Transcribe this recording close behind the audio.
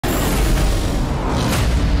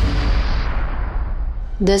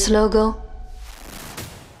This logo?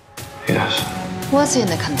 Yes. What's in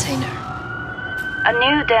the container? A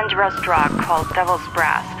new dangerous drug called Devil's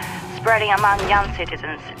Breath, spreading among young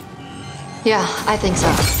citizens. Yeah, I think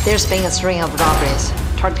so. There's been a string of robberies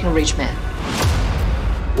targeting rich men.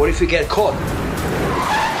 What if we get caught?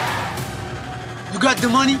 You got the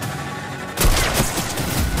money?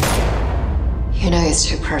 You know it's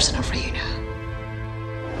too personal for you now.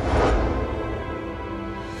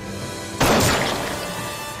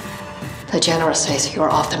 The general says you're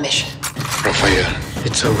off the mission. Rafael,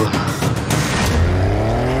 it's over.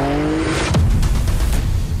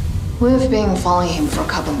 We've been following him for a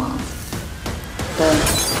couple months, but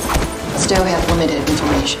still have limited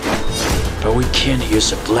information. But we can't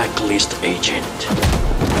use a blacklist agent.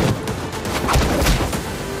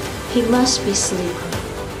 He must be sleeping.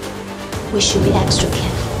 We should be extra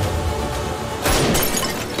careful.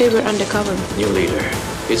 They were undercover. New leader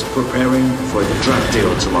is preparing for the drug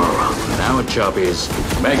deal tomorrow. And our job is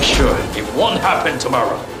make sure it won't happen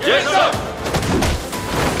tomorrow. Yes, sir!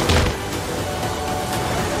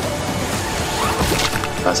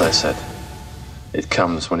 As I said, it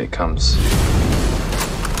comes when it comes.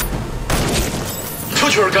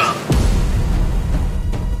 Put your gun!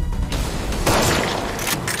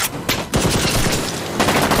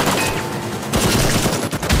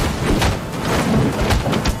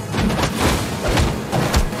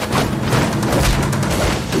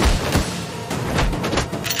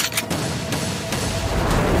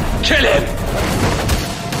 Kill him!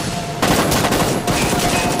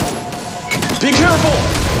 Be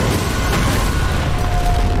careful!